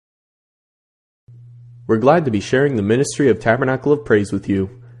We're glad to be sharing the ministry of Tabernacle of Praise with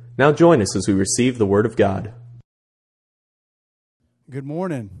you. Now join us as we receive the Word of God. Good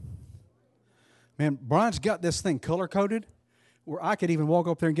morning. Man, Brian's got this thing color-coded where I could even walk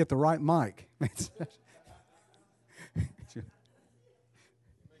up there and get the right mic.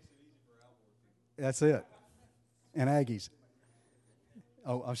 That's it. And Aggies.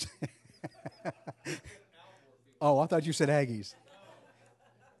 Oh, I thought you said Aggies.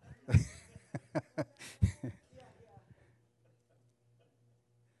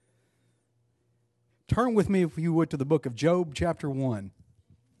 Turn with me, if you would, to the book of Job, chapter 1.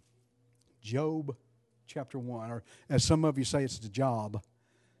 Job, chapter 1. Or as some of you say, it's the job.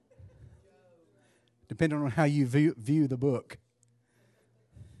 Depending on how you view the book.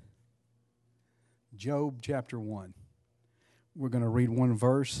 Job, chapter 1. We're going to read one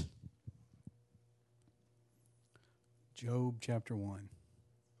verse. Job, chapter 1.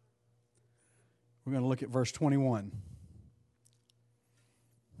 We're going to look at verse 21.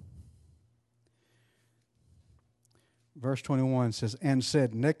 Verse 21 says, "And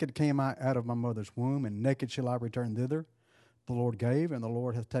said, Naked came I out of my mother's womb, and naked shall I return thither. The Lord gave, and the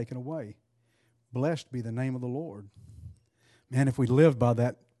Lord hath taken away. Blessed be the name of the Lord." Man, if we live by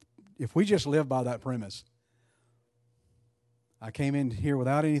that, if we just live by that premise, I came in here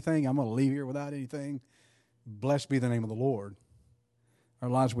without anything, I'm going to leave here without anything. Blessed be the name of the Lord. Our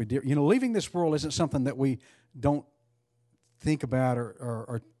lives we did. You know, leaving this world isn't something that we don't think about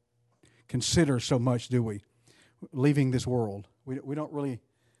or consider so much, do we? Leaving this world. We don't really,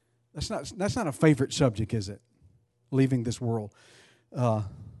 that's not a favorite subject, is it? Leaving this world.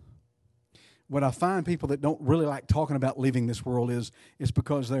 What I find people that don't really like talking about leaving this world is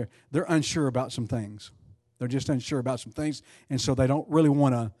because they're unsure about some things. They're just unsure about some things, and so they don't really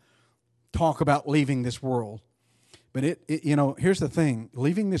want to talk about leaving this world. But here's the thing.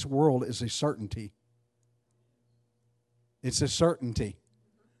 Leaving this world is a certainty. It's a certainty.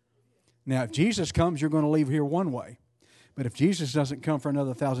 Now, if Jesus comes, you're going to leave here one way. But if Jesus doesn't come for another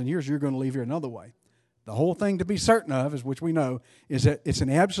 1,000 years, you're going to leave here another way. The whole thing to be certain of, is which we know, is that it's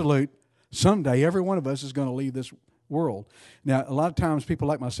an absolute, someday every one of us is going to leave this world. Now, a lot of times people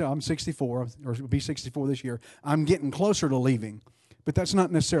like myself, I'm 64, or will be 64 this year, I'm getting closer to leaving. But that's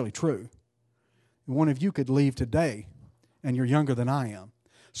not necessarily true. One of you could leave today, and you're younger than I am.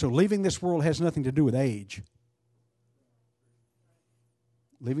 So leaving this world has nothing to do with age.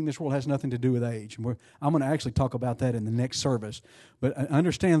 Leaving this world has nothing to do with age. I'm going to actually talk about that in the next service. But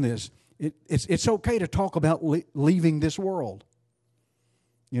understand this. It's okay to talk about leaving this world.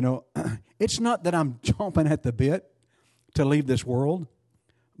 You know, it's not that I'm chomping at the bit to leave this world,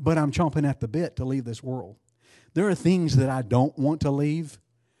 but I'm chomping at the bit to leave this world. There are things that I don't want to leave.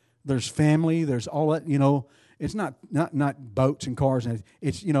 There's family. There's all that, it's not boats and cars. And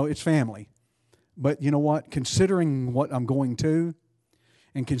it's family. But you know what? Considering what I'm going to,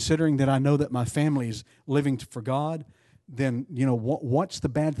 and considering that I know that my family is living for God, then, what's the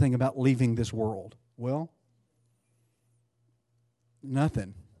bad thing about leaving this world? Well,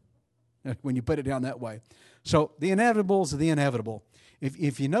 nothing, when you put it down that way. So the inevitable is the inevitable.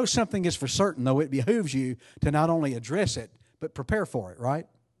 If you know something is for certain, though, it behooves you to not only address it, but prepare for it, right?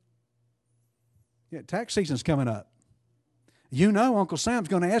 Yeah, tax season's coming up. You know Uncle Sam's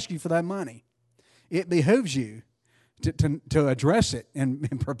going to ask you for that money. It behooves you to address it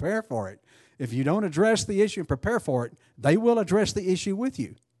and prepare for it. If you don't address the issue and prepare for it, they will address the issue with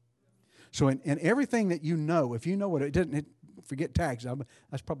you. So in everything that you know, if you know what it doesn't, forget tax.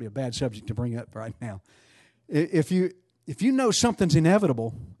 That's probably a bad subject to bring up right now. If you know something's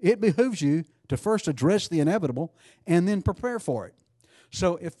inevitable, it behooves you to first address the inevitable and then prepare for it.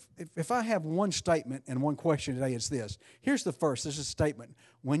 So if I have one statement and one question today, it's this. Here's the first. This is a statement.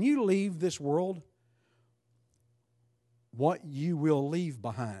 When you leave this world, what you will leave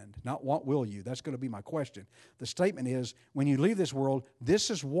behind, not what will you. That's going to be my question. The statement is, when you leave this world, this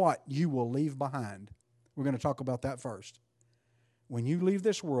is what you will leave behind. We're going to talk about that first. When you leave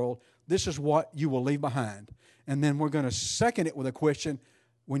this world, this is what you will leave behind. And then we're going to second it with a question,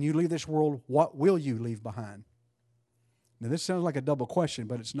 when you leave this world, what will you leave behind? Now, this sounds like a double question,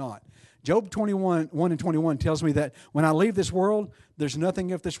 but it's not. Job 21, 1 and 21 tells me that when I leave this world, there's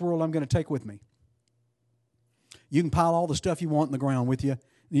nothing of this world I'm going to take with me. You can pile all the stuff you want in the ground with you.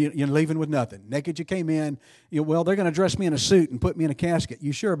 You're leaving with nothing. Naked you came in. They're going to dress me in a suit and put me in a casket.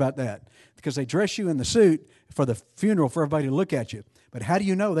 You sure about that? Because they dress you in the suit for the funeral for everybody to look at you. But how do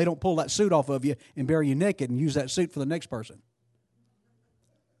you know they don't pull that suit off of you and bury you naked and use that suit for the next person?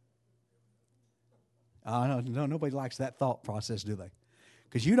 No, nobody likes that thought process, do they?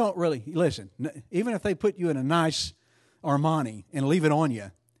 Because you don't really, listen, even if they put you in a nice Armani and leave it on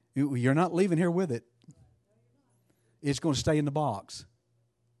you, you're not leaving here with it. It's going to stay in the box.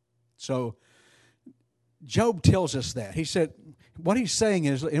 So Job tells us that. He said, what he's saying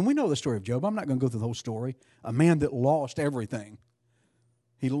is, and we know the story of Job. I'm not going to go through the whole story. A man that lost everything.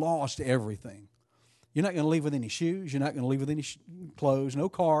 He lost everything. You're not going to leave with any shoes. You're not going to leave with any clothes, no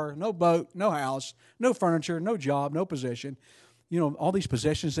car, no boat, no house, no furniture, no job, no possession. You know, all these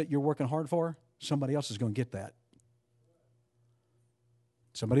possessions that you're working hard for, somebody else is going to get that.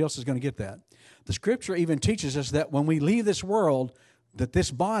 Somebody else is going to get that. The Scripture even teaches us that when we leave this world, that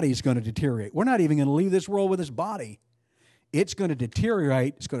this body is going to deteriorate. We're not even going to leave this world with this body. It's going to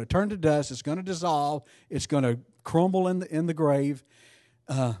deteriorate. It's going to turn to dust. It's going to dissolve. It's going to crumble in the grave.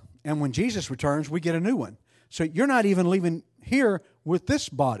 And when Jesus returns, we get a new one. So you're not even leaving here with this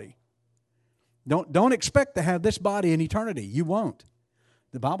body. Don't expect to have this body in eternity. You won't.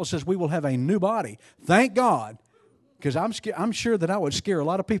 The Bible says we will have a new body. Thank God, because I'm sure that I would scare a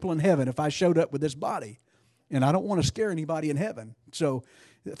lot of people in heaven if I showed up with this body. And I don't want to scare anybody in heaven. So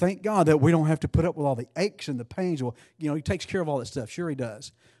thank God that we don't have to put up with all the aches and the pains. Well, you know, He takes care of all that stuff. Sure, He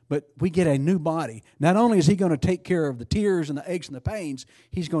does. But we get a new body. Not only is He going to take care of the tears and the aches and the pains,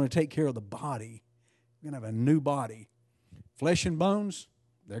 He's going to take care of the body. We're going to have a new body. Flesh and bones,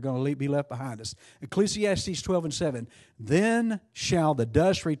 they're going to be left behind us. Ecclesiastes 12:7. Then shall the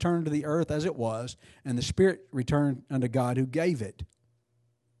dust return to the earth as it was, and the spirit return unto God who gave it.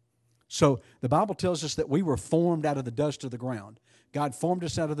 So the Bible tells us that we were formed out of the dust of the ground. God formed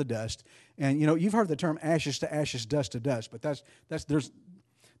us out of the dust. And, you know, you've heard the term ashes to ashes, dust to dust. But there's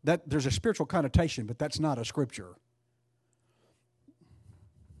a spiritual connotation, but that's not a scripture.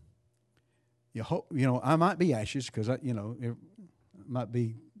 I might be ashes because, it might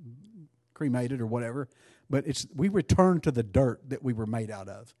be cremated or whatever. But we return to the dirt that we were made out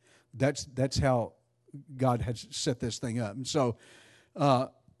of. That's how God has set this thing up. And so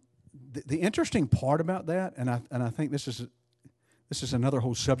the interesting part about that, and I think this is another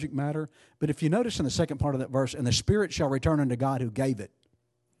whole subject matter, but if you notice in the second part of that verse, and the spirit shall return unto God who gave it.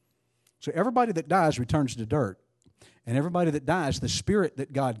 So everybody that dies returns to dirt. And everybody that dies, the spirit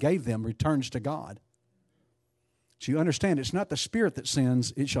that God gave them returns to God. So you understand, it's not the spirit that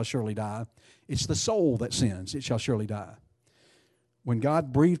sins, it shall surely die. It's the soul that sins, it shall surely die. When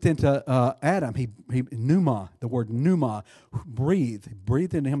God breathed into Adam, he pneuma, the word pneuma, breathed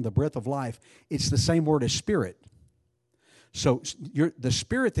into him the breath of life. It's the same word as spirit. So the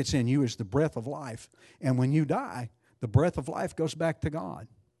spirit that's in you is the breath of life. And when you die, the breath of life goes back to God.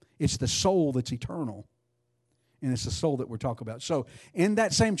 It's the soul that's eternal. And it's the soul that we're talking about. So in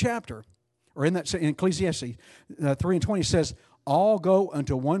that same chapter, or in Ecclesiastes 3:20 says, all go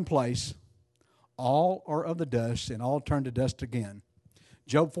unto one place, all are of the dust, and all turn to dust again.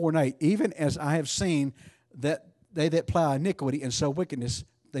 Job 4:8, even as I have seen that they that plow iniquity and sow wickedness,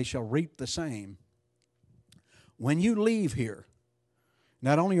 they shall reap the same. When you leave here,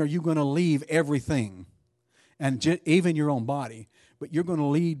 not only are you going to leave everything, and even your own body, but you're going to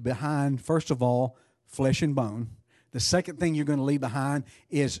leave behind, first of all, flesh and bone. The second thing you're going to leave behind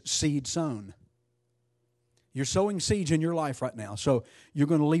is seed sown. You're sowing seeds in your life right now. So you're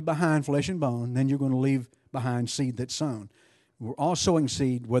going to leave behind flesh and bone, then you're going to leave behind seed that's sown. We're all sowing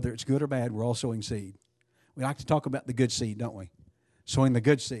seed, whether it's good or bad, we're all sowing seed. We like to talk about the good seed, don't we? Sowing the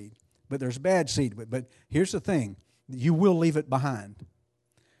good seed. But there's bad seed. But here's the thing. You will leave it behind.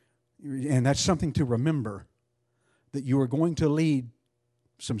 And that's something to remember, that you are going to leave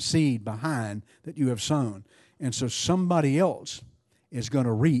some seed behind that you have sown. And so somebody else is going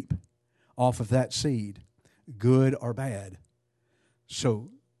to reap off of that seed, good or bad. So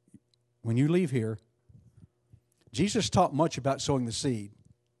when you leave here, Jesus taught much about sowing the seed,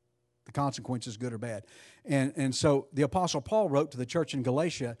 the consequences, good or bad. And so the Apostle Paul wrote to the church in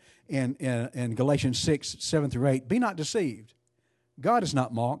Galatia in Galatians 6:7-8, be not deceived. God is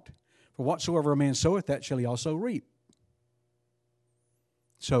not mocked. For whatsoever a man soweth, that shall he also reap.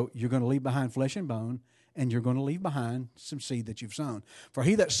 So you're going to leave behind flesh and bone, and you're going to leave behind some seed that you've sown. For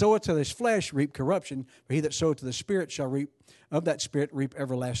he that soweth to his flesh reap corruption, for he that soweth to the Spirit shall reap of that Spirit reap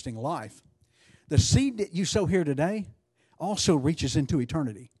everlasting life. The seed that you sow here today also reaches into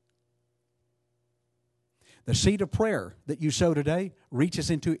eternity. The seed of prayer that you sow today reaches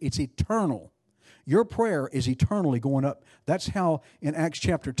into, it's eternal. Your prayer is eternally going up. That's how in Acts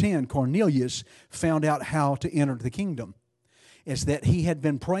chapter 10, Cornelius found out how to enter the kingdom. Is that he had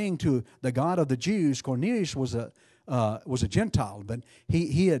been praying to the God of the Jews. Cornelius was a Gentile, but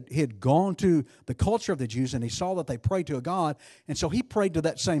he had gone to the culture of the Jews, and he saw that they prayed to a God, and so he prayed to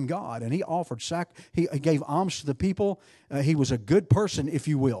that same God, and he offered he gave alms to the people. He was a good person, if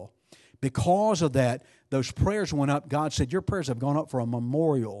you will. Because of that, those prayers went up. God said, your prayers have gone up for a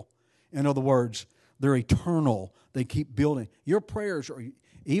memorial. In other words, They're eternal. They keep building. Your prayers are,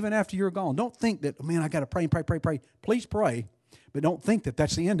 even after you're gone, don't think that, man, I got to pray and pray, pray, pray. Please pray, but don't think that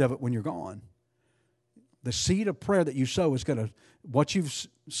that's the end of it when you're gone. The seed of prayer that you sow is going to, what you've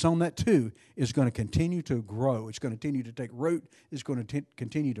sown that to, is going to continue to grow. It's going to continue to take root. It's going to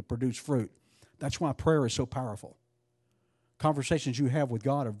continue to produce fruit. That's why prayer is so powerful. Conversations you have with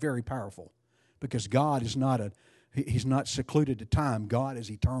God are very powerful because God is not He's not secluded to time. God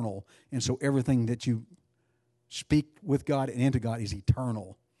is eternal. And so everything that you speak with God and into God is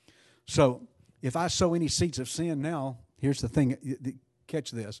eternal. So if I sow any seeds of sin now, here's the thing,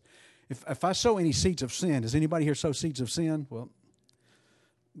 catch this. If I sow any seeds of sin, does anybody here sow seeds of sin? Well,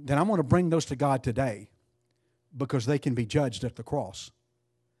 then I'm going to bring those to God today because they can be judged at the cross.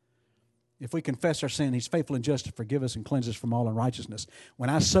 If we confess our sin, He's faithful and just to forgive us and cleanse us from all unrighteousness. When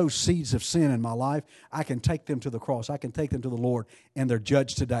I sow seeds of sin in my life, I can take them to the cross. I can take them to the Lord, and they're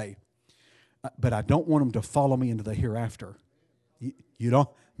judged today. But I don't want them to follow me into the hereafter. You don't,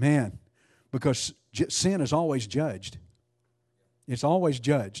 man, because sin is always judged. It's always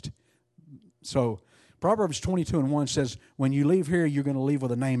judged. So Proverbs 22:1 says, when you leave here, you're going to leave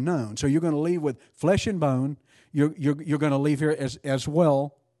with a name known. So you're going to leave with flesh and bone. You're going to leave here as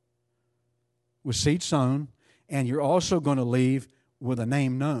well with seed sown, and you're also going to leave with a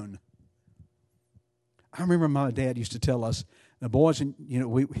name known. I remember my dad used to tell us, the boys,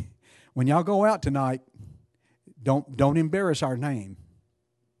 when y'all go out tonight, don't embarrass our name.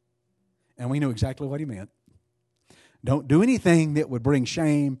 And we knew exactly what he meant. Don't do anything that would bring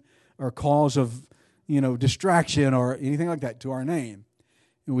shame or cause of, distraction or anything like that to our name.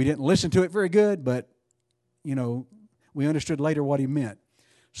 And we didn't listen to it very good, but, we understood later what he meant.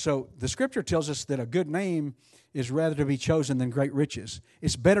 So the Scripture tells us that a good name is rather to be chosen than great riches.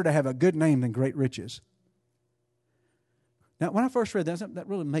 It's better to have a good name than great riches. Now, when I first read that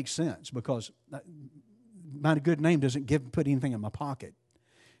really makes sense because my good name doesn't put anything in my pocket.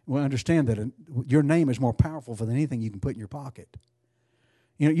 We understand that your name is more powerful than anything you can put in your pocket.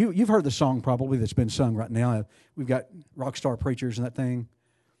 You've heard the song probably that's been sung right now. We've got rock star preachers and that thing.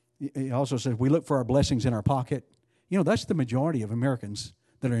 It also says we look for our blessings in our pocket. That's the majority of Americans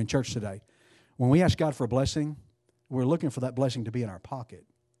that are in church today. When we ask God for a blessing, we're looking for that blessing to be in our pocket.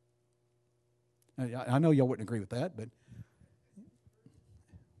 I know y'all wouldn't agree with that, but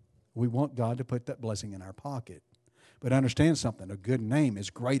we want God to put that blessing in our pocket. But understand something, a good name is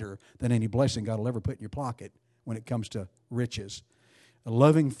greater than any blessing God will ever put in your pocket when it comes to riches. A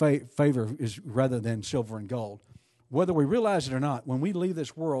loving favor is rather than silver and gold. Whether we realize it or not, when we leave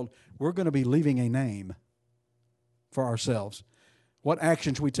this world, we're going to be leaving a name for ourselves. What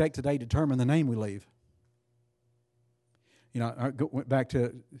actions we take today determine the name we leave. I went back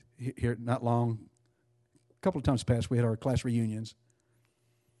to here not long, a couple of times past, we had our class reunions.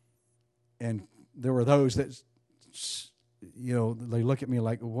 And there were those that, they look at me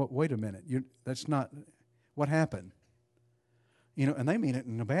like, wait a minute, that's not, what happened? And they mean it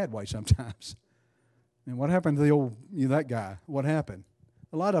in a bad way sometimes. And what happened to the old, that guy? What happened?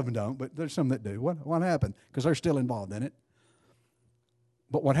 A lot of them don't, but there's some that do. What happened? Because they're still involved in it.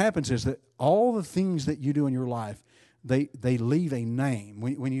 But what happens is that all the things that you do in your life, they leave a name.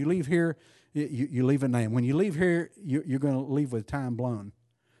 When you leave here, you leave a name. When you leave here, you're going to leave with time blown.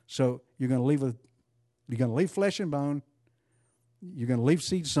 So you're going to leave flesh and bone. You're going to leave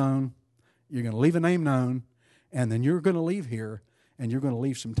seed sown. You're going to leave a name known, and then you're going to leave here, and you're going to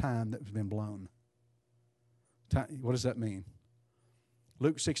leave some time that's been blown. What does that mean?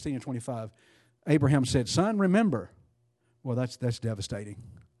 Luke 16:25. Abraham said, "Son, remember." Well, that's devastating.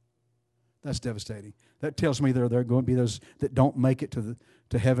 That's devastating. That tells me there are going to be those that don't make it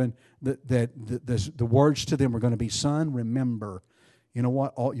to heaven. That the words to them are going to be, "Son, remember." You know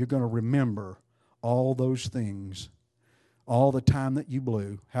what? You're going to remember all those things, all the time that you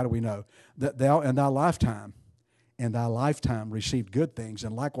blew. How do we know? That thou in thy lifetime received good things,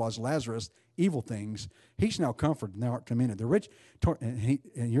 and likewise Lazarus evil things. He's now comforted, and thou art tormented. The rich, and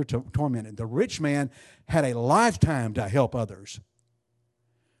you're tormented. The rich man had a lifetime to help others.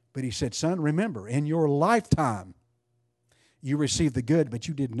 But he said, "Son, remember, in your lifetime, you received the good, but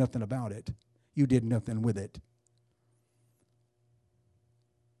you did nothing about it. You did nothing with it."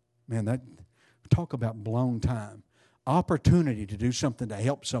 Man, that talk about blown time. Opportunity to do something to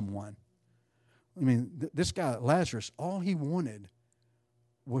help someone. I mean, this guy, Lazarus, all he wanted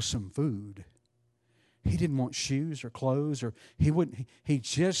was some food. He didn't want shoes or clothes, or he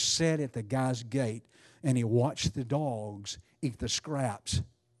just sat at the guy's gate and he watched the dogs eat the scraps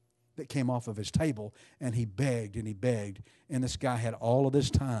that came off of his table, and he begged and he begged. And this guy had all of this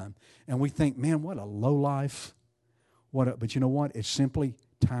time. And we think, man, what a low life. But you know what? It's simply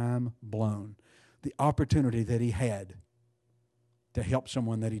time blown. the opportunity that he had to help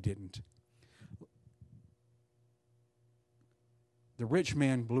someone that he didn't. The rich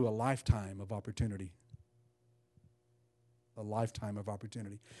man blew a lifetime of opportunity. A lifetime of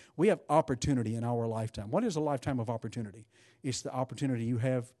opportunity. We have opportunity in our lifetime. What is a lifetime of opportunity? It's the opportunity you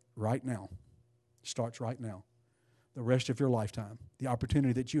have right now. It starts right now. The rest of your lifetime. The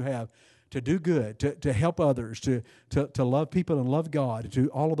opportunity that you have to do good, to help others, to love people and love God, to do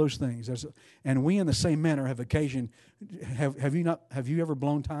all of those things. And we in the same manner have occasion. Have you ever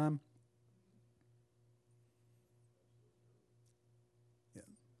blown time? Yeah.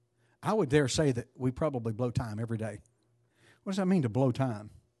 I would dare say that we probably blow time every day. What does that mean to blow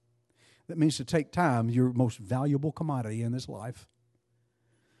time? That means to take time, your most valuable commodity in this life,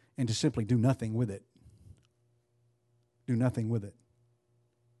 and to simply do nothing with it. Do nothing with it.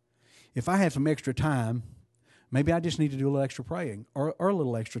 If I have some extra time, maybe I just need to do a little extra praying or a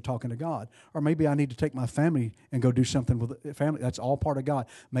little extra talking to God. Or maybe I need to take my family and go do something with the family. That's all part of God.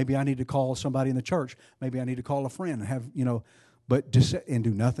 Maybe I need to call somebody in the church. Maybe I need to call a friend and have, but just and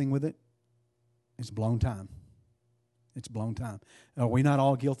do nothing with it. It's blown time. It's blown time. Are we not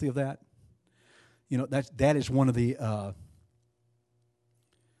all guilty of that? That is one of the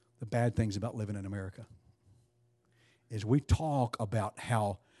bad things about living in America. Is we talk about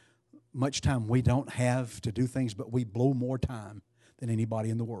how much time we don't have to do things, but we blow more time than anybody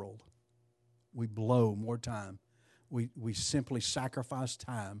in the world. We blow more time. We simply sacrifice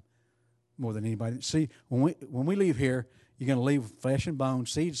time more than anybody. See, when we leave here, you're going to leave flesh and bone,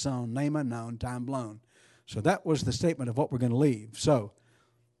 seed sown, name unknown, time blown. So that was the statement of what we're going to leave. So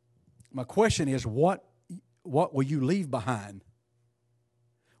my question is, what will you leave behind?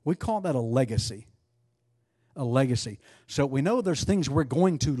 We call that a legacy. A legacy. So we know there's things we're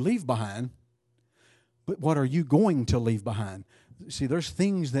going to leave behind, but what are you going to leave behind? See, there's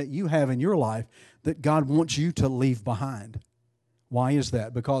things that you have in your life that God wants you to leave behind. Why is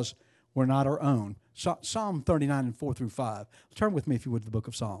that? Because we're not our own. Psalm 39 and 4 through 5. Turn with me, if you would, to the book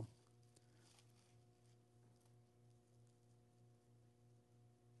of Psalm.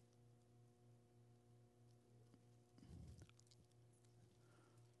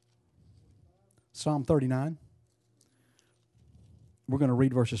 Psalm 39. We're going to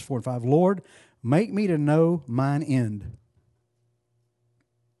read verses 4 and 5. Lord, make me to know mine end.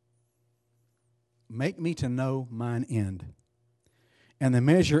 Make me to know mine end. And the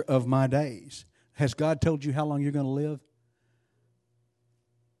measure of my days. Has God told you how long you're going to live?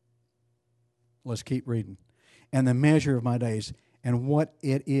 Let's keep reading. And the measure of my days, and what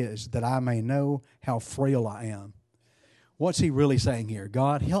it is, that I may know how frail I am. What's he really saying here?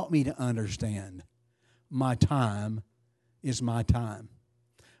 God, help me to understand my time is my time,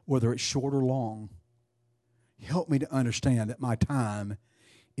 whether it's short or long. Help me to understand that my time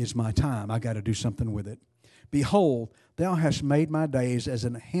is my time. I got to do something with it. Behold, thou hast made my days as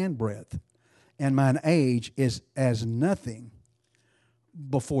an handbreadth, and mine age is as nothing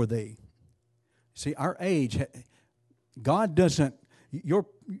before thee. See, our age, God doesn't, your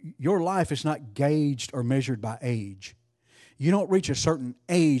life is not gauged or measured by age. You don't reach a certain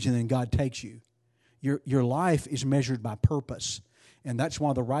age and then God takes you. Your life is measured by purpose. And that's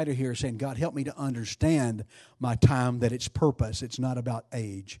why the writer here is saying, God, help me to understand my time, that it's purpose. It's not about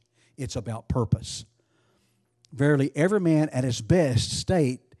age. It's about purpose. Verily, every man at his best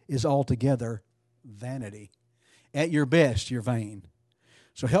state is altogether vanity. At your best, you're vain.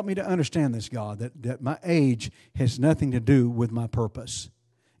 So help me to understand this, God, that my age has nothing to do with my purpose.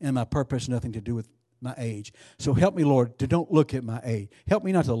 And my purpose nothing to do with my age. So help me, Lord, to don't look at my age. Help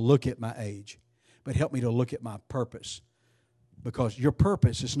me not to look at my age, but help me to look at my purpose. Because your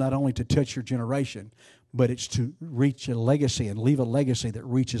purpose is not only to touch your generation, but it's to reach a legacy and leave a legacy that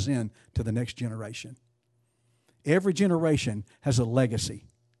reaches in to the next generation. Every generation has a legacy.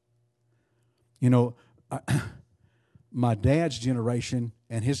 My dad's generation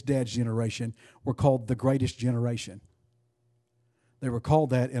and his dad's generation were called the greatest generation. They were called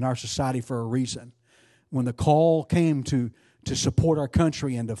that in our society for a reason. When the call came to support our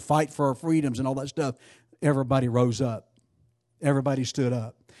country and to fight for our freedoms and all that stuff, everybody rose up. Everybody stood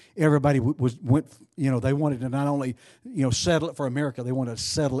up. Everybody went. They wanted to not only settle it for America, they wanted to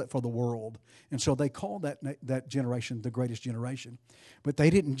settle it for the world. And so they called that generation the greatest generation. But they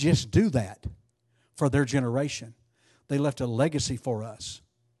didn't just do that for their generation. They left a legacy for us.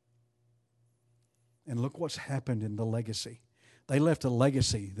 And look what's happened in the legacy. They left a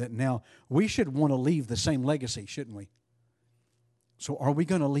legacy that now we should want to leave the same legacy, shouldn't we? So are we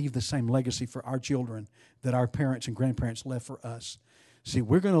going to leave the same legacy for our children that our parents and grandparents left for us? See,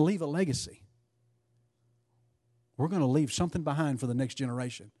 we're going to leave a legacy. We're going to leave something behind for the next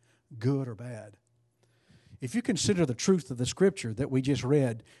generation, good or bad. if you consider the truth of the Scripture that we just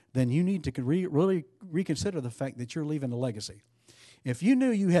read, then you need to really reconsider the fact that you're leaving a legacy. If you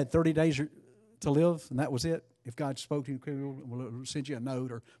knew you had 30 days to live and that was it, if God spoke to you, sent you a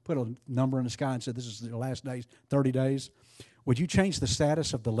note or put a number in the sky and said this is the last days, 30 days, would you change the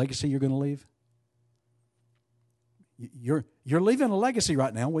status of the legacy you're going to leave? You're leaving a legacy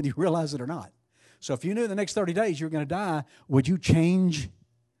right now, whether you realize it or not. So if you knew the next 30 days you're going to die, would you change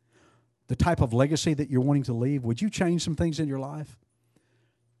the type of legacy that you're wanting to leave? Would you change some things in your life?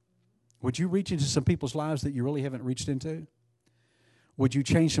 Would you reach into some people's lives that you really haven't reached into? Would you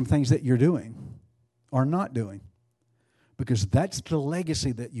change some things that you're doing or not doing? Because that's the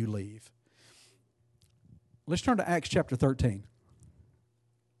legacy that you leave. Let's turn to Acts chapter 13.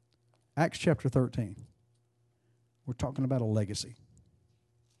 Acts chapter 13. We're talking about a legacy.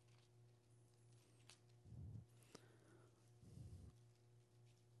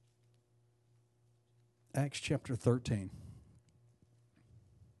 Acts chapter 13.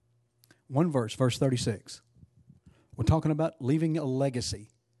 One verse, verse 36. We're talking about leaving a legacy.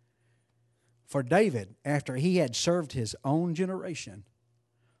 For David, after he had served his own generation,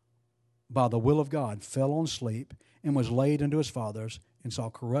 by the will of God, fell on sleep and was laid unto his fathers and saw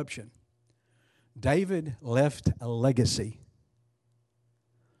corruption. David left a legacy.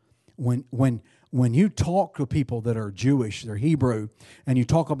 When you talk to people that are Jewish, they're Hebrew, and you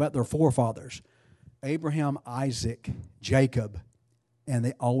talk about their forefathers, Abraham, Isaac, Jacob, and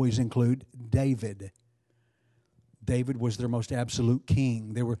they always include David. David was their most absolute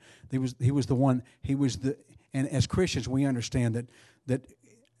king. He was the one. And as Christians, we understand that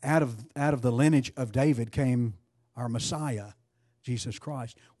out of the lineage of David came our Messiah, Jesus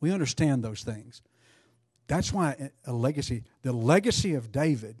Christ. We understand those things. That's why the legacy of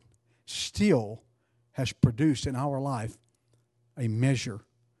David still has produced in our life a measure.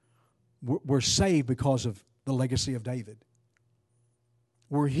 We're saved because of the legacy of David.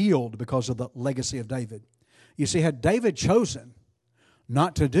 We're healed because of the legacy of David. You see, had David chosen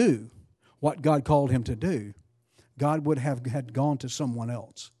not to do what God called him to do, God would have had gone to someone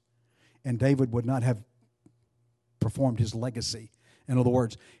else, and David would not have performed his legacy. In other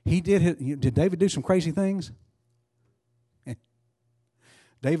words, did David do some crazy things?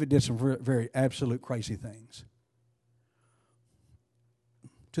 David did some very, very absolute crazy things,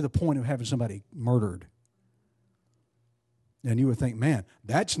 to the point of having somebody murdered. And you would think, man,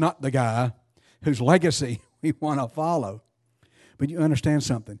 that's not the guy whose legacy we want to follow. But you understand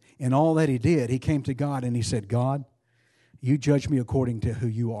something. In all that he did, he came to God and he said, God, you judge me according to who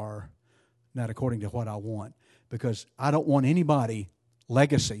you are, not according to what I want. Because I don't want anybody,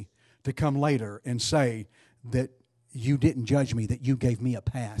 legacy, to come later and say that you didn't judge me, that you gave me a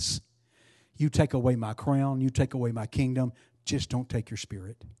pass. You take away my crown, you take away my kingdom, just don't take your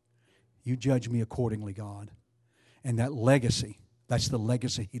spirit. You judge me accordingly, God. And that legacy, that's the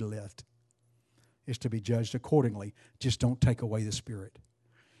legacy he left, is to be judged accordingly. Just don't take away the spirit.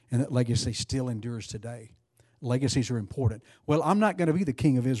 And that legacy still endures today. Legacies are important. Well, I'm not going to be the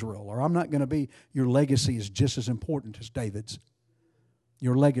king of Israel, or I'm not going to be, your legacy is just as important as David's.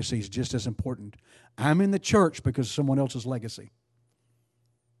 Your legacy is just as important. I'm in the church because of someone else's legacy.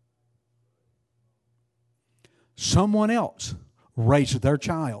 Someone else raised their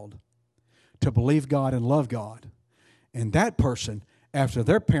child to believe God and love God. And that person, after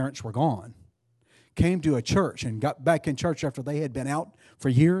their parents were gone, came to a church and got back in church after they had been out for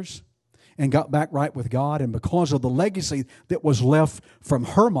years and got back right with God. And because of the legacy that was left from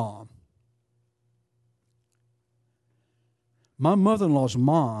her mom, my mother-in-law's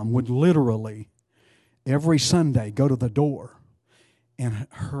mom would literally every Sunday go to the door, and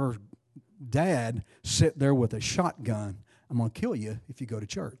her dad sit there with a shotgun. I'm going to kill you if you go to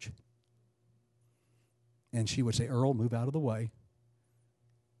church. And she would say, Earl, move out of the way.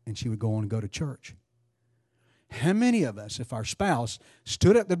 And she would go on and go to church. How many of us, if our spouse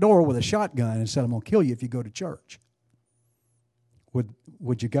stood at the door with a shotgun and said, I'm going to kill you if you go to church,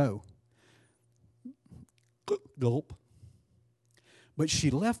 would you go? Gulp. But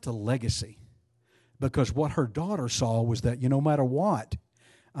she left a legacy, because what her daughter saw was that, no matter what,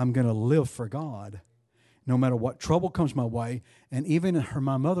 I'm going to live for God. No matter what trouble comes my way. And even in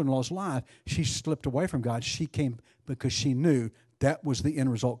my mother-in-law's life, she slipped away from God. She came because she knew that was the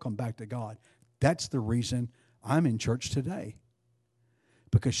end result, come back to God. That's the reason I'm in church today.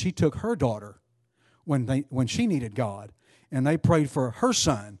 Because she took her daughter when she needed God, and they prayed for her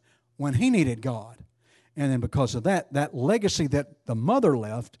son when he needed God. And then because of that legacy that the mother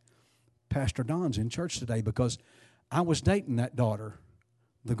left, Pastor Don's in church today, because I was dating that daughter,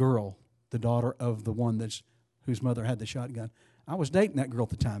 the girl, the daughter of the one whose mother had the shotgun. I was dating that girl at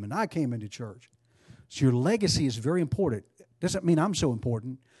the time, and I came into church. So your legacy is very important. Doesn't mean I'm so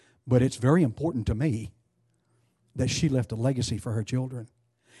important, but it's very important to me that she left a legacy for her children.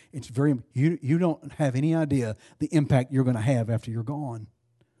 It's very you don't have any idea the impact you're going to have after you're gone.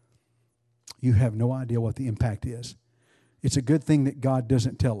 You have no idea what the impact is. It's a good thing that God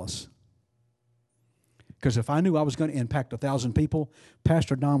doesn't tell us. Because if I knew I was going to impact 1,000 people,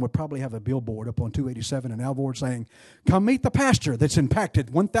 Pastor Don would probably have a billboard up on 287 in Alvord saying, "Come meet the pastor that's impacted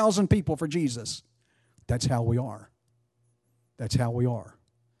 1,000 people for Jesus." That's how we are. That's how we are.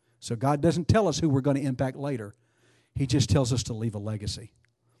 So God doesn't tell us who we're going to impact later. He just tells us to leave a legacy.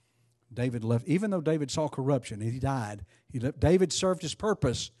 David left, even though David saw corruption and he died, David served his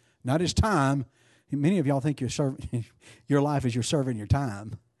purpose, not his time. Many of y'all think your life is you're serving your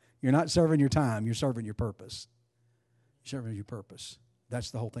time. You're not serving your time, you're serving your purpose. You're serving your purpose.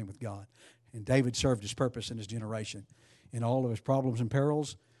 That's the whole thing with God. And David served his purpose in his generation. In all of his problems and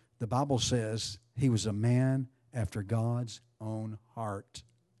perils, the Bible says he was a man after God's own heart.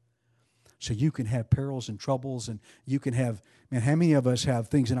 So you can have perils and troubles, and you can have, man, how many of us have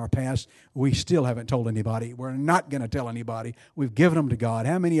things in our past we still haven't told anybody? We're not going to tell anybody. We've given them to God.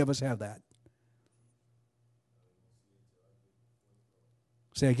 How many of us have that?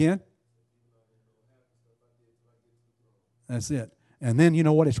 Say again? That's it. And then you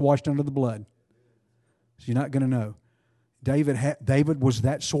know what? It's washed under the blood. So you're not going to know. David was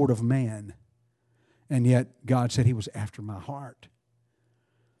that sort of man. And yet God said he was after my heart.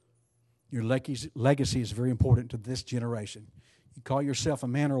 Your legacy is very important to this generation. You call yourself a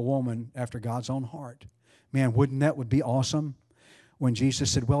man or a woman after God's own heart. Man, would be awesome? When Jesus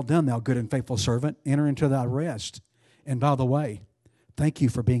said, "Well done, thou good and faithful servant, enter into thy rest." And by the way, thank you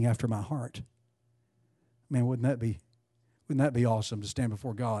for being after my heart. Man, wouldn't that be awesome to stand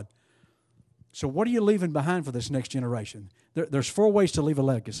before God? So what are you leaving behind for this next generation? There's 4 ways to leave a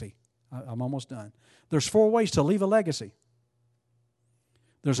legacy. I'm almost done. There's 4 ways to leave a legacy.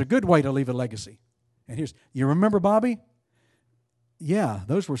 There's a good way to leave a legacy. And you remember Bobby? Yeah,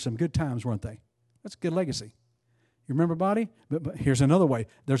 those were some good times, weren't they? That's a good legacy. You remember Bobby? But here's another way.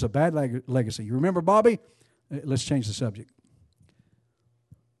 There's a bad legacy. You remember Bobby? Let's change the subject.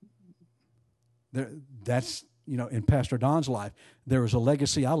 That's, in Pastor Don's life, there was a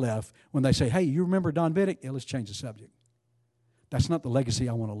legacy I left when they say, "Hey, you remember Don Vidic?" Yeah, let's change the subject. That's not the legacy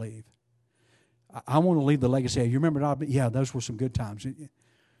I want to leave. I want to leave the legacy. You remember Don? Yeah, those were some good times.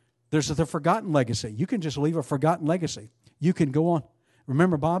 There's the forgotten legacy. You can just leave a forgotten legacy. You can go on.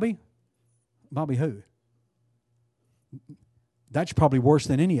 Remember Bobby? Bobby who? That's probably worse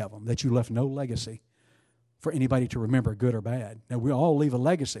than any of them, that you left no legacy for anybody to remember, good or bad. Now, we all leave a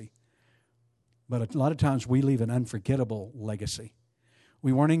legacy, but a lot of times we leave an unforgettable legacy.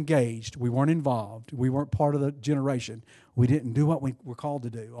 We weren't engaged. We weren't involved. We weren't part of the generation. We didn't do what we were called to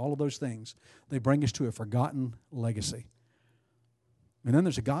do. All of those things, they bring us to a forgotten legacy. And then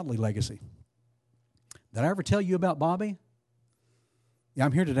there's a godly legacy. Did I ever tell you about Bobby? Yeah,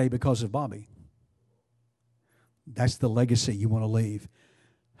 I'm here today because of Bobby. That's the legacy you want to leave.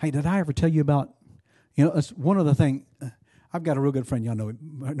 Hey, did I ever tell you about, that's one of the things. I've got a real good friend. Y'all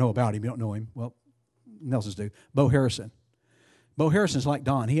know about him. You don't know him. Well, Nelsons do. Bo Harrison. Bo Harrison's like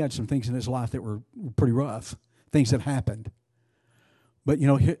Don. He had some things in his life that were pretty rough, things that happened. But,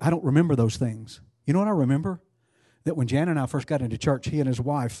 I don't remember those things. You know what I remember? That when Jan and I first got into church, he and his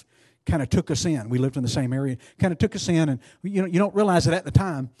wife kind of took us in. We lived in the same area. Kind of took us in, and you don't realize it at the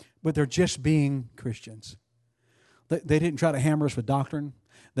time, but they're just being Christians. They didn't try to hammer us with doctrine.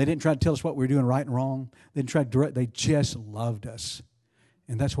 They didn't try to tell us what we were doing right and wrong. They didn't try to direct. They just loved us.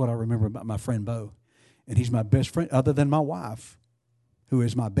 And that's what I remember about my friend Bo. And he's my best friend, other than my wife, who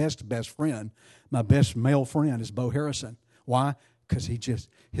is my best friend. My best male friend is Bo Harrison. Why? Because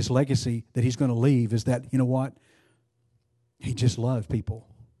his legacy that he's going to leave is that, you know what? He just loved people.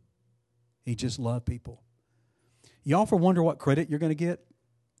 He just loved people. You ever wonder what credit you're going to get?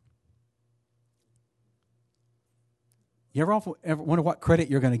 You ever wonder what credit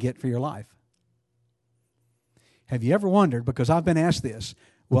you're going to get for your life? Have you ever wondered, because I've been asked this,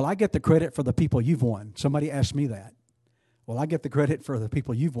 will I get the credit for the people you've won? Somebody asked me that. Will I get the credit for the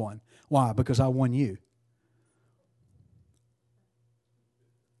people you've won? Why? Because I won you.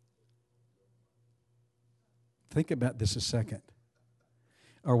 Think about this a second.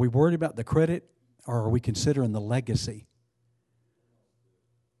 Are we worried about the credit, or are we considering the legacy?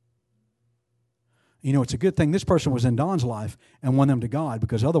 It's a good thing this person was in Don's life and won them to God,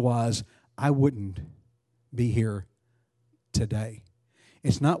 because otherwise I wouldn't be here today.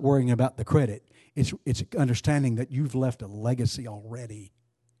 It's not worrying about the credit. It's understanding that you've left a legacy already.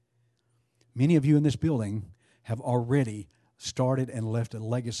 Many of you in this building have already started and left a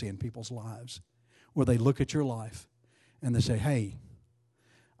legacy in people's lives. where they look at your life and they say, hey,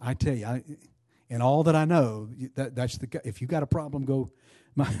 I tell you, and all that I know, that's if you got a problem, go.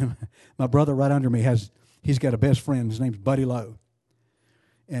 My brother right under me he's got a best friend. His name's Buddy Lowe.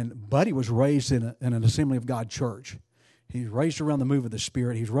 And Buddy was raised in an Assembly of God church. He's raised around the move of the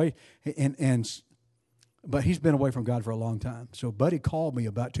Spirit. He's raised, but he's been away from God for a long time. So Buddy called me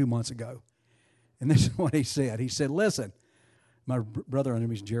about 2 months ago. And this is what he said. He said, listen, my brother under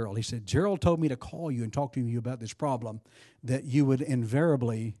me is Gerald. He said, Gerald told me to call you and talk to you about this problem, that you would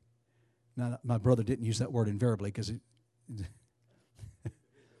invariably, now my brother didn't use that word invariably because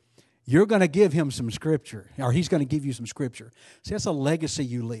you're going to give him some scripture, or he's going to give you some scripture. See, that's a legacy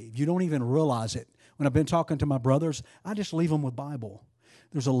you leave. You don't even realize it. When I've been talking to my brothers, I just leave them with Bible.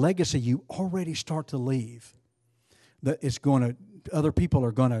 There's a legacy you already start to leave that other people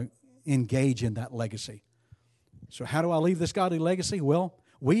are going to engage in that legacy. So how do I leave this godly legacy? Well,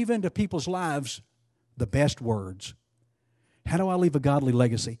 weave into people's lives the best words. How do I leave a godly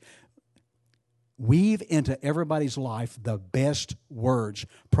legacy? Weave into everybody's life the best words.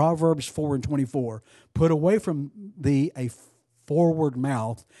 Proverbs 4:24. Put away from thee a forward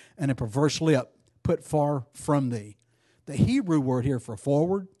mouth and a perverse lip. Put far from thee. The Hebrew word here for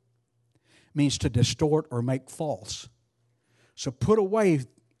forward means to distort or make false. So put away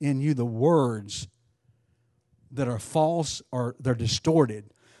in you the words that are false or they're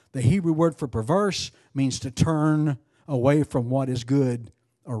distorted. The Hebrew word for perverse means to turn away from what is good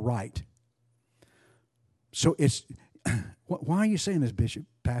or right. So it's, why are you saying this, Bishop?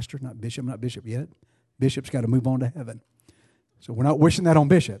 Pastor, not Bishop yet. Bishop's got to move on to heaven. So we're not wishing that on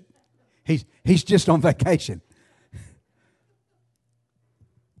Bishop. He's just on vacation.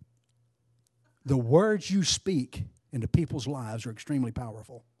 The words you speak into people's lives are extremely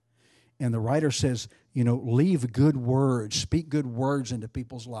powerful. And the writer says, leave good words, speak good words into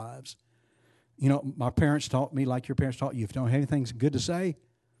people's lives. My parents taught me, like your parents taught you, if you don't have anything good to say,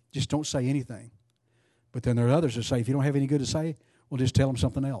 just don't say anything. But then there are others that say, if you don't have any good to say, well, just tell them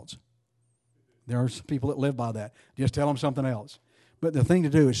something else. There are some people that live by that. Just tell them something else. But the thing to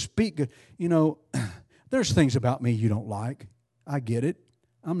do is speak good. There's things about me you don't like. I get it.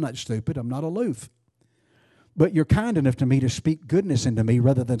 I'm not stupid. I'm not aloof. But you're kind enough to me to speak goodness into me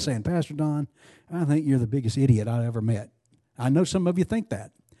rather than saying, Pastor Don, I think you're the biggest idiot I ever met. I know some of you think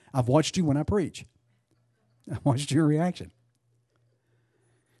that. I've watched you when I preach. I watched your reaction.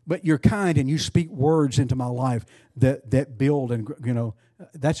 But you're kind and you speak words into my life that build and,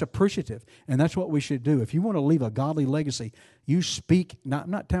 that's appreciative. And that's what we should do. If you want to leave a godly legacy, you speak. I'm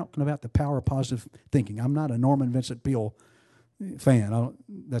not talking about the power of positive thinking. I'm not a Norman Vincent Peale fan.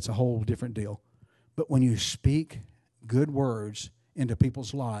 That's a whole different deal. But when you speak good words into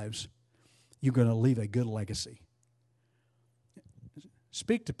people's lives, you're going to leave a good legacy.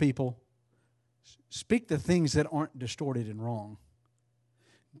 Speak to people. Speak the things that aren't distorted and wrong.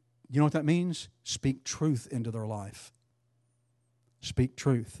 You know what that means? Speak truth into their life. Speak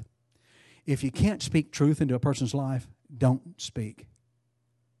truth. If you can't speak truth into a person's life, don't speak.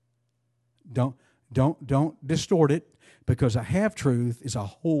 Don't distort it, because a half-truth is a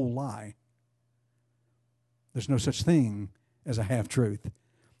whole lie. There's no such thing as a half-truth.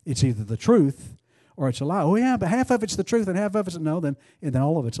 It's either the truth or it's a lie. Oh, yeah, but half of it's the truth and half of it's no, then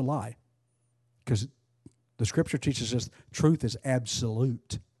all of it's a lie. Because the Scripture teaches us truth is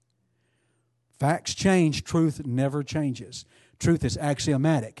absolute. Facts change, truth never changes. Truth is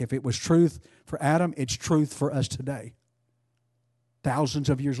axiomatic. If it was truth for Adam, it's truth for us today, thousands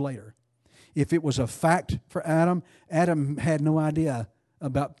of years later. If it was a fact for Adam, Adam had no idea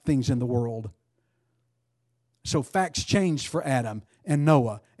about things in the world. So facts changed for Adam and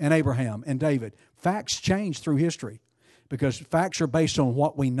Noah and Abraham and David. Facts change through history because facts are based on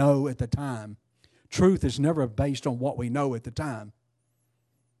what we know at the time. Truth is never based on what we know at the time.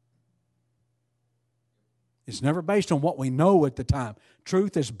 It's never based on what we know at the time.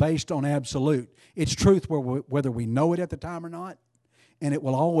 Truth is based on absolute. It's truth whether we know it at the time or not, and it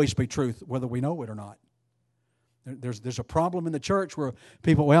will always be truth whether we know it or not. There's a problem in the church where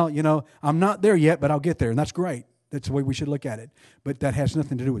people, I'm not there yet, but I'll get there, and that's great. That's the way we should look at it. But that has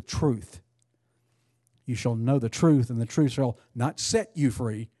nothing to do with truth. You shall know the truth, and the truth shall not set you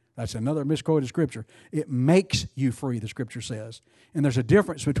free. That's another misquoted Scripture. It makes you free, the Scripture says. And there's a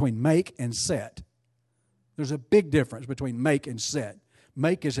difference between make and set. There's a big difference between make and set.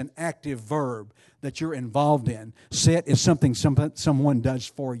 Make is an active verb that you're involved in. Set is something someone does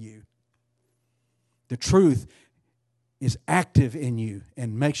for you. The truth is active in you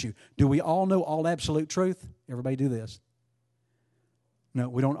and makes you. Do we all know all absolute truth? Everybody do this. No,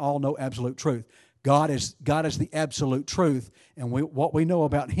 we don't all know absolute truth. God is the absolute truth, and what we know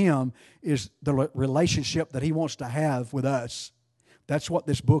about Him is the relationship that He wants to have with us. That's what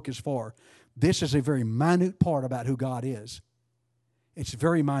this book is for. This is a very minute part about who God is. It's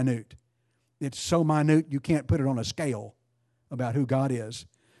very minute. It's so minute you can't put it on a scale about who God is.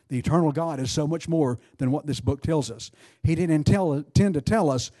 The eternal God is so much more than what this book tells us. He didn't intend to tell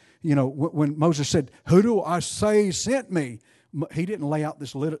us, when Moses said, "Who do I say sent me?" He didn't lay out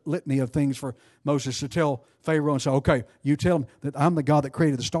this litany of things for Moses to tell Pharaoh and say, "Okay, you tell him that I'm the God that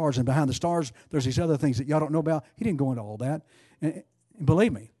created the stars, and behind the stars there's these other things that y'all don't know about." He didn't go into all that. And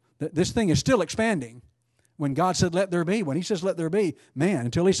believe me, this thing is still expanding. When God said, "Let there be," when He says, "Let there be," man,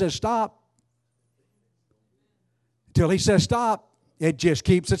 until He says, "Stop," it just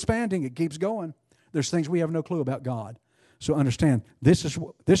keeps expanding. It keeps going. There's things we have no clue about God. So understand, this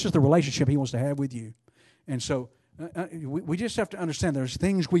is the relationship He wants to have with you. And so we just have to understand there's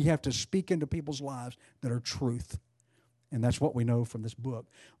things we have to speak into people's lives that are truth. And that's what we know from this book.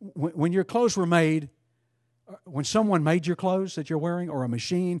 When your clothes were made, when someone made your clothes that you're wearing, or a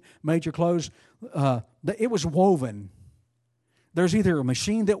machine made your clothes, it was woven. There's either a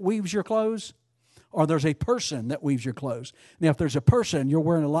machine that weaves your clothes, or there's a person that weaves your clothes. Now, if there's a person, you're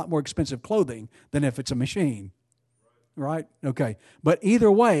wearing a lot more expensive clothing than if it's a machine. Right? Okay. But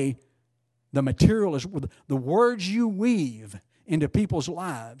either way, the material is, the words you weave into people's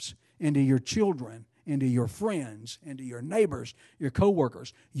lives, into your children, into your friends, into your neighbors, your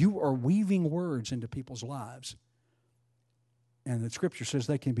coworkers. You are weaving words into people's lives. And the Scripture says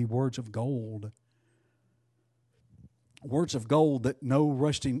they can be words of gold. Words of gold that no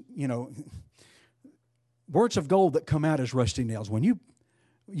rusting, words of gold that come out as rusty nails. When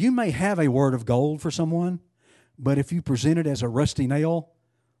you may have a word of gold for someone, but if you present it as a rusty nail,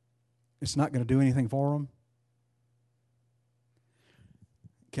 it's not going to do anything for them.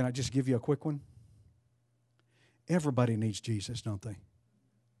 Can I just give you a quick one? Everybody needs Jesus, don't they?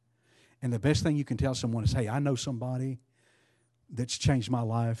 And the best thing you can tell someone is, "Hey, I know somebody that's changed my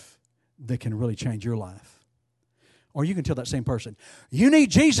life that can really change your life." Or you can tell that same person, "You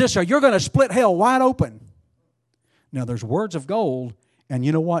need Jesus or you're going to split hell wide open." Now, there's words of gold, and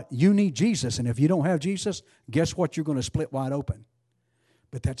you know what? You need Jesus, and if you don't have Jesus, guess what? You're going to split wide open.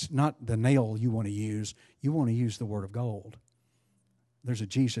 But that's not the nail you want to use. You want to use the word of gold. There's a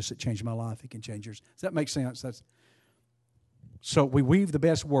Jesus that changed my life. He can change yours. Does that make sense? So we weave the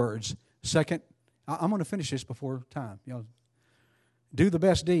best words. Second, I'm going to finish this before time. Do the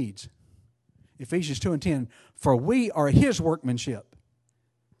best deeds. Ephesians 2:10. For we are His workmanship,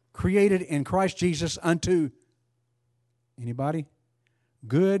 created in Christ Jesus unto, anybody?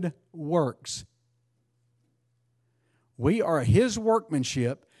 Good works. We are His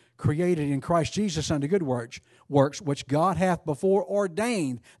workmanship, created in Christ Jesus unto good works, which God hath before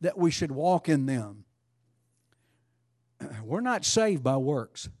ordained that we should walk in them. We're not saved by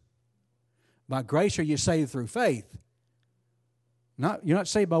works. By grace are you saved through faith. You're not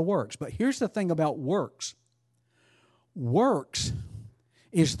saved by works. But here's the thing about works. Works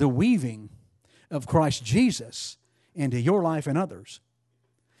is the weaving of Christ Jesus into your life and others.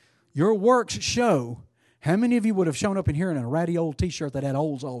 Your works show. How many of you would have shown up in here in a ratty old T-shirt that had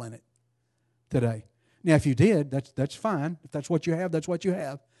holes all in it today? Now, if you did, that's fine. If that's what you have, that's what you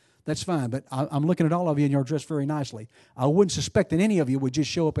have. That's fine. But I'm looking at all of you, and you're dressed very nicely. I wouldn't suspect that any of you would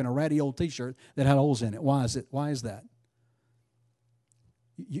just show up in a ratty old T-shirt that had holes in it. Why is it? Why is that?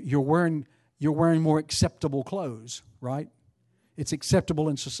 You're wearing more acceptable clothes, right? It's acceptable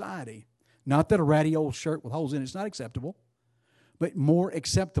in society. Not that a ratty old shirt with holes in it is not acceptable, but more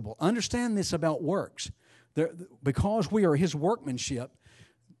acceptable. Understand this about works. Because we are His workmanship,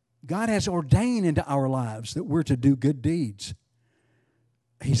 God has ordained into our lives that we're to do good deeds.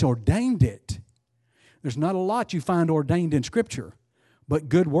 He's ordained it. There's not a lot you find ordained in Scripture, but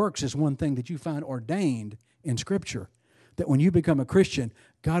good works is one thing that you find ordained in Scripture. That when you become a Christian,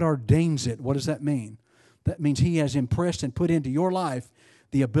 God ordains it. What does that mean? That means He has impressed and put into your life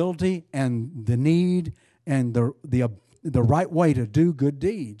the ability and the need and the right way to do good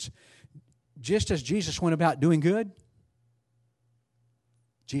deeds. Just as Jesus went about doing good,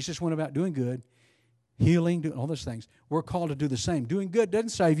 healing, doing all those things. We're called to do the same. Doing good doesn't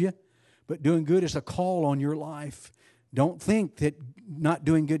save you, but doing good is a call on your life. Don't think that not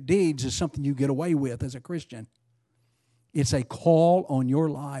doing good deeds is something you get away with as a Christian. It's a call on your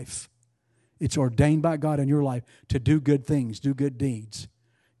life. It's ordained by God in your life to do good things, do good deeds,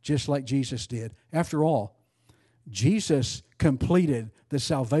 just like Jesus did. After all, Jesus completed the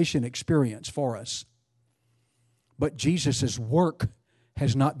salvation experience for us. But Jesus' work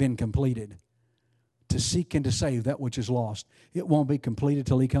has not been completed to seek and to save that which is lost. It won't be completed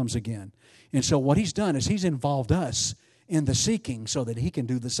till He comes again. And so what He's done is He's involved us in the seeking so that He can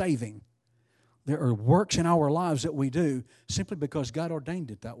do the saving. There are works in our lives that we do simply because God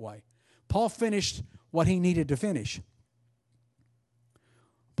ordained it that way. Paul finished what he needed to finish.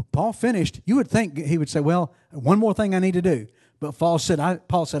 Paul finished. You would think he would say, well, one more thing I need to do. But Paul said,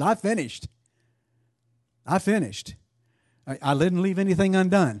 I finished. I finished. I didn't leave anything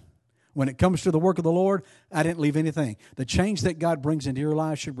undone. When it comes to the work of the Lord, I didn't leave anything. The change that God brings into your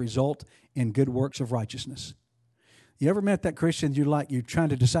life should result in good works of righteousness. You ever met that Christian you're trying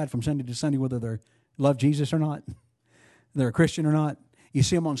to decide from Sunday to Sunday whether they love Jesus or not? They're a Christian or not? You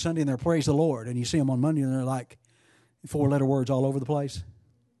see them on Sunday and they're praise the Lord, and you see them on Monday and they're like 4-letter words all over the place.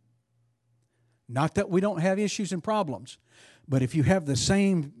 Not that we don't have issues and problems, but if you haven't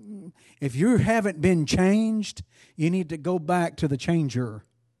been changed, you need to go back to the changer.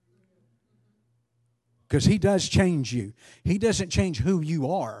 Because He does change you. He doesn't change who you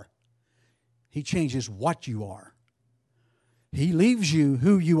are. He changes what you are. He leaves you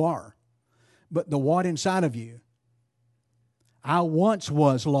who you are. But the what inside of you. I once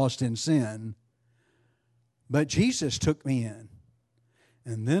was lost in sin, but Jesus took me in.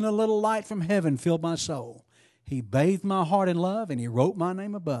 And then a little light from heaven filled my soul. He bathed my heart in love, and He wrote my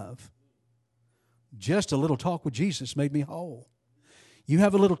name above. Just a little talk with Jesus made me whole. You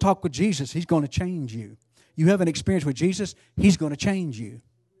have a little talk with Jesus, He's going to change you. You have an experience with Jesus, He's going to change you.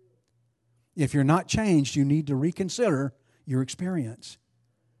 If you're not changed, you need to reconsider your experience.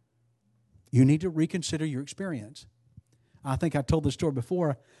 You need to reconsider your experience. I think I told this story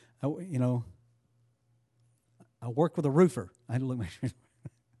before. I worked with a roofer. I had to look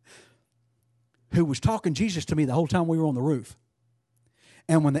who was talking Jesus to me the whole time we were on the roof.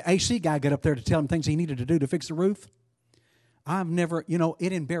 And when the AC guy got up there to tell him things he needed to do to fix the roof,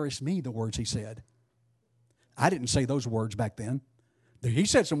 it embarrassed me, the words he said. I didn't say those words back then. He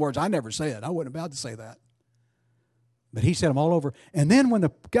said some words I never said. I wasn't about to say that. But he said them all over. And then when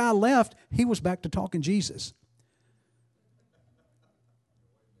the guy left, he was back to talking Jesus.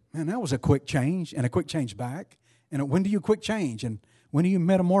 Man, that was a quick change, and a quick change back. And when do you quick change? And when do you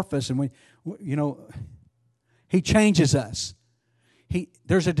metamorphose? And He changes us.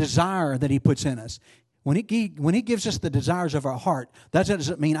 There's a desire that He puts in us. When He gives us the desires of our heart, that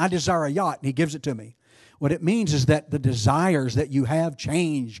doesn't mean I desire a yacht and He gives it to me. What it means is that the desires that you have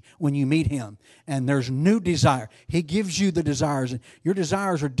change when you meet Him. And there's new desire. He gives you the desires. Your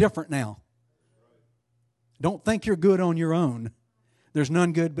desires are different now. Don't think you're good on your own. There's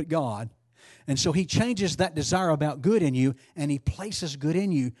none good but God. And so He changes that desire about good in you, and He places good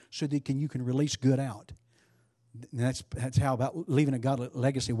in you so that you can release good out. And that's how about leaving a godly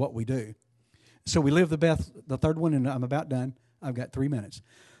legacy, what we do. So we live the third one, and I'm about done. I've got 3 minutes.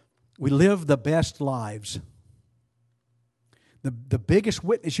 We live the best lives. The biggest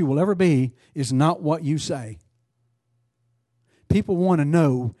witness you will ever be is not what you say. People want to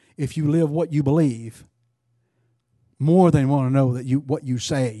know if you live what you believe more than want to know that what you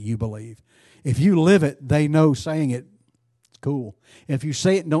say you believe. If you live it, they know saying it. It's cool. If you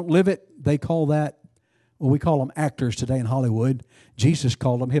say it and don't live it, they call that, we call them actors today in Hollywood. Jesus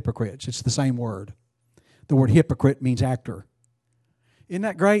called them hypocrites. It's the same word. The word hypocrite means actor. Isn't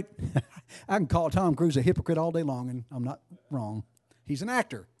that great? I can call Tom Cruise a hypocrite all day long, and I'm not wrong. He's an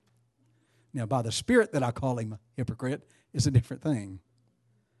actor. Now, by the Spirit that I call him a hypocrite is a different thing.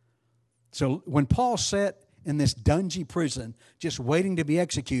 So when Paul sat in this dungy prison just waiting to be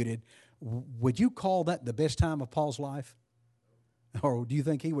executed, would you call that the best time of Paul's life? Or do you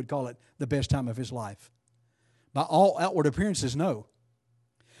think he would call it the best time of his life? By all outward appearances, no.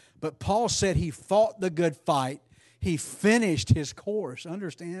 But Paul said he fought the good fight. He finished his course.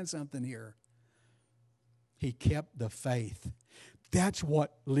 Understand something here. He kept the faith. That's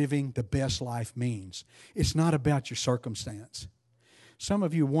what living the best life means. It's not about your circumstance. Some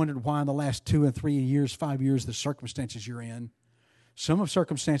of you wondered why in the last 2 and 3 years, 5 years, the circumstances you're in. Some of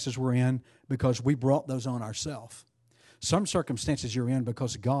circumstances we're in because we brought those on ourselves. Some circumstances you're in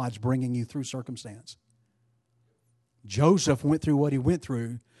because God's bringing you through circumstance. Joseph went through what he went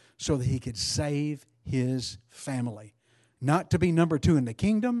through so that he could save his family. Not to be number 2 in the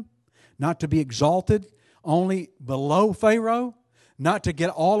kingdom, not to be exalted only below Pharaoh, not to get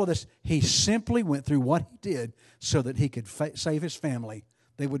all of this. He simply went through what he did so that he could save his family.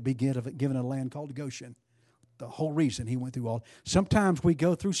 They would be given a land called Goshen. The whole reason he went through all. Sometimes we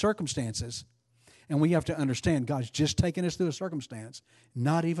go through circumstances and we have to understand God's just taking us through a circumstance,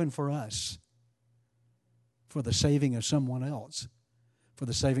 not even for us, for the saving of someone else, for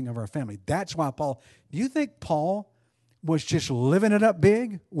the saving of our family. That's why Paul, do you think Paul was just living it up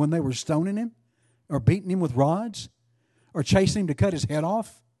big when they were stoning him? or beating him with rods or chasing him to cut his head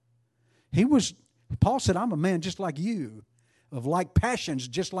off. Paul said, I'm a man just like you, of like passions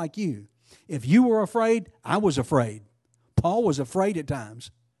just like you. If you were afraid, I was afraid. Paul was afraid at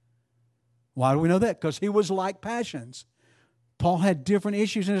times. Why do we know that? Because he was like passions. Paul had different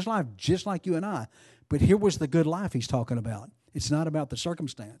issues in his life, just like you and I. But here was the good life he's talking about. It's not about the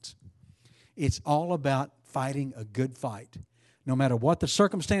circumstance. It's all about fighting a good fight. No matter what the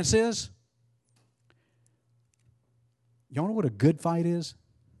circumstance is. Y'all know what a good fight is?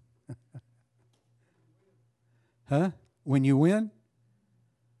 Huh? When you win?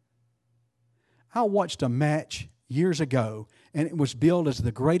 I watched a match years ago, and it was billed as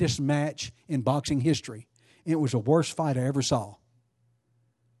the greatest match in boxing history. It was the worst fight I ever saw.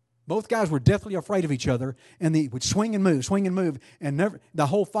 Both guys were deathly afraid of each other, and they would swing and move, and never the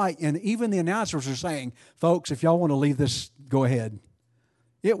whole fight. And even the announcers were saying, "Folks, if y'all want to leave this, go ahead."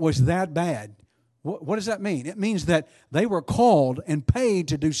 It was that bad. What does that mean? It means that they were called and paid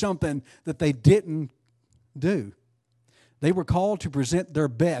to do something that they didn't do. They were called to present their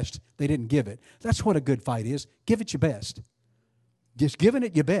best. They didn't give it. That's what a good fight is. Give it your best. Just giving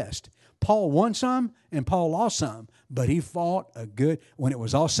it your best. Paul won some and Paul lost some, but he fought a good, when it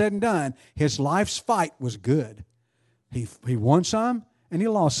was all said and done, his life's fight was good. He won some and he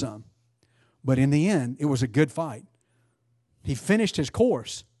lost some. But in the end, it was a good fight. He finished his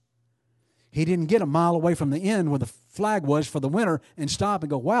course. He didn't get a mile away from the end where the flag was for the winner and stop and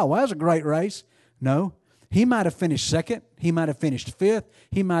go, wow, that was a great race. No. He might have finished second. He might have finished fifth.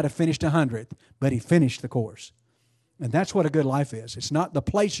 He might have finished 100th. But he finished the course. And that's what a good life is. It's not the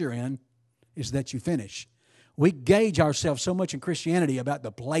place you're in. It's that you finish. We gauge ourselves so much in Christianity about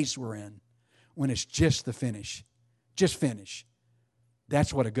the place we're in when it's just the finish. Just finish.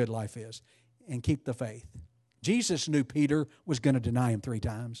 That's what a good life is. And keep the faith. Jesus knew Peter was going to deny him 3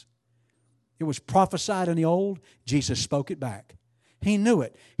 times. It was prophesied in the old. Jesus spoke it back. He knew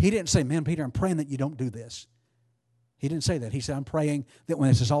it. He didn't say, man, Peter, I'm praying that you don't do this. He didn't say that. He said, I'm praying that when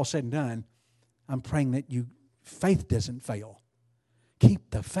this is all said and done, I'm praying that faith doesn't fail. Keep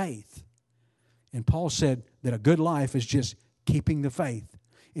the faith. And Paul said that a good life is just keeping the faith.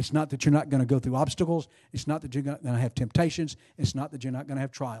 It's not that you're not going to go through obstacles. It's not that you're not going to have temptations. It's not that you're not going to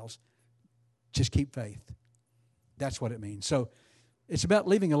have trials. Just keep faith. That's what it means. So it's about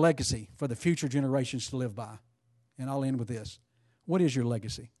leaving a legacy for the future generations to live by. And I'll end with this. What is your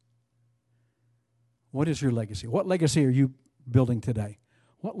legacy? What is your legacy? What legacy are you building today?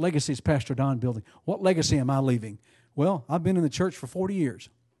 What legacy is Pastor Don building? What legacy am I leaving? Well, I've been in the church for 40 years.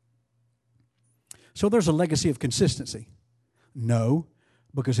 So there's a legacy of consistency. No,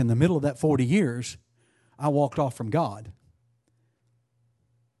 because in the middle of that 40 years, I walked off from God.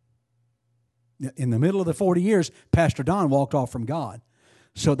 In the middle of the 40 years, Pastor Don walked off from God.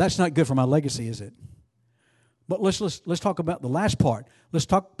 So that's not good for my legacy, is it? But let's talk about the last part. Let's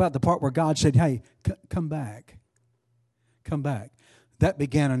talk about the part where God said, hey, come back. Come back. That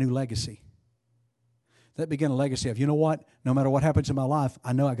began a new legacy. That began a legacy of, you know what? No matter what happens in my life,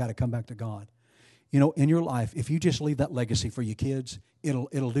 I know I got to come back to God. You know, in your life, if you just leave that legacy for your kids,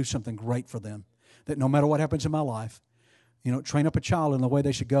 it'll do something great for them. That no matter what happens in my life, you know, train up a child in the way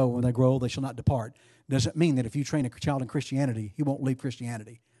they should go. When they grow old, they shall not depart. Doesn't mean that if you train a child in Christianity, he won't leave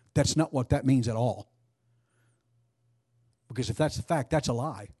Christianity. That's not what that means at all. Because if that's the fact, that's a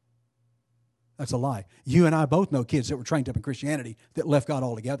lie. That's a lie. You and I both know kids that were trained up in Christianity that left God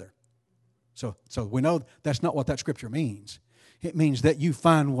altogether. So we know that's not what that scripture means. It means that you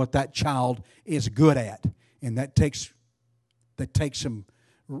find what that child is good at, and that takes some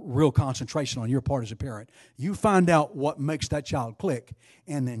real concentration on your part as a parent. You find out what makes that child click,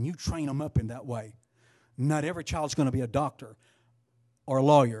 and then you train them up in that way. Not every child's going to be a doctor or a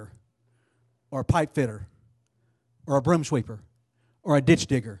lawyer or a pipe fitter or a broom sweeper or a ditch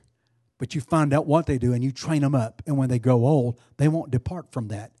digger. But you find out what they do and you train them up. And when they grow old, they won't depart from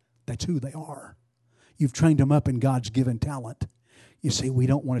that. That's who they are. You've trained them up in God's given talent. You see, we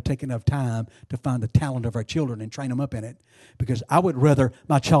don't want to take enough time to find the talent of our children and train them up in it. Because I would rather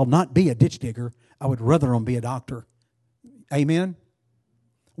my child not be a ditch digger. I would rather them be a doctor. Amen?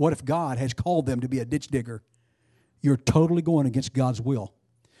 What if God has called them to be a ditch digger? You're totally going against God's will.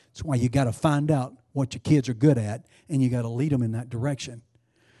 That's why you got to find out what your kids are good at, and you got to lead them in that direction.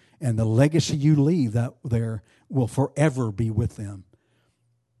 And the legacy you leave that there will forever be with them.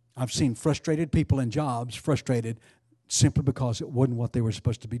 I've seen frustrated people in jobs frustrated simply because it wasn't what they were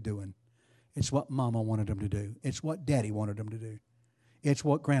supposed to be doing. It's what Mama wanted them to do. It's what Daddy wanted them to do. It's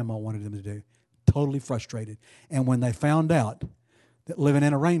what Grandma wanted them to do. Totally frustrated. And when they found out that living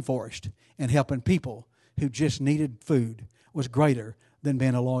in a rainforest and helping people who just needed food was greater than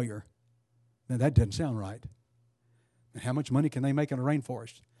being a lawyer, Now, that doesn't sound right. And how much money can they make in a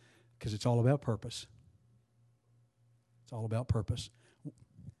rainforest? Because it's all about purpose. It's all about purpose.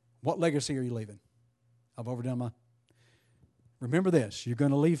 What legacy are you leaving? I've overdone my... Remember this. You're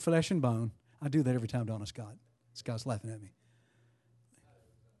going to leave flesh and bone. I do that every time, don't I, Scott? Scott's laughing at me.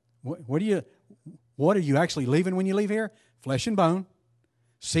 What are you actually leaving when you leave here? Flesh and bone,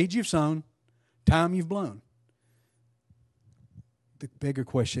 seeds you've sown, time you've blown. The bigger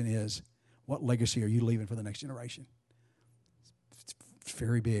question is, what legacy are you leaving for the next generation? It's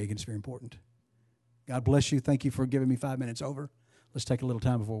very big and it's very important. God bless you. Thank you for giving me 5 minutes over. Let's take a little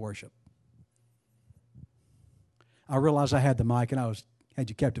time before worship. I realized I had the mic and had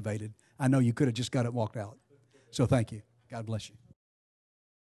you captivated. I know you could have just got it and walked out. So thank you. God bless you.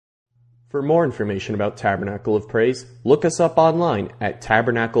 For more information about Tabernacle of Praise, look us up online at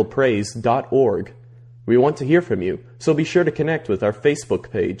tabernaclepraise.org. We want to hear from you, so be sure to connect with our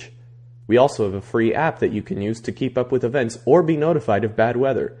Facebook page. We also have a free app that you can use to keep up with events or be notified of bad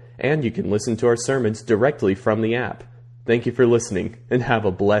weather, and you can listen to our sermons directly from the app. Thank you for listening, and have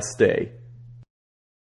a blessed day.